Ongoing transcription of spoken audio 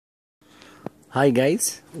Hi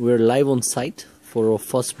guys, we're live on site for our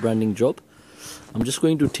first branding job. I'm just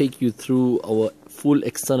going to take you through our full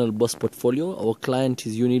external bus portfolio. Our client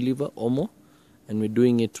is Unilever Omo and we're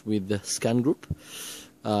doing it with the Scan Group.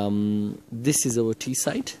 This is our T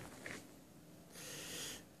site.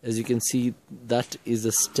 As you can see, that is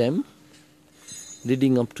a stem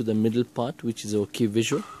leading up to the middle part, which is our key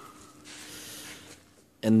visual,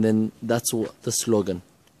 and then that's the slogan.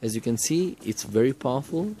 As you can see, it's very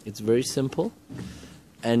powerful, it's very simple,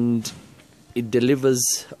 and it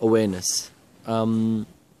delivers awareness. Moving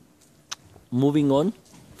on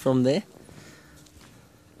from there,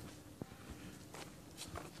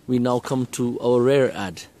 we now come to our rear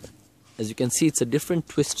ad. As you can see, it's a different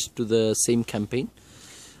twist to the same campaign.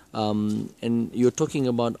 And you're talking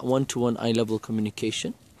about one-to-one eye-level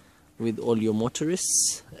communication with all your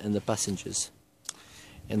motorists and the passengers.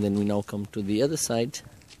 And then we now come to the other side,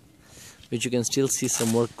 which you can still see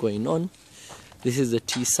some work going on. This is the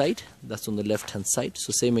T side, that's on the left hand side.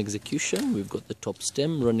 So same execution, we've got the top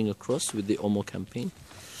stem running across with the Omo campaign.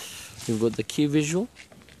 We've got the key visual,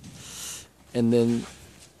 and then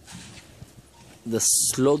the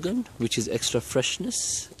slogan, which is extra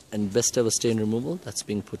freshness and best ever stain removal, that's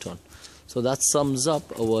being put on. So that sums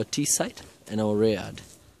up our T side and our rear ad.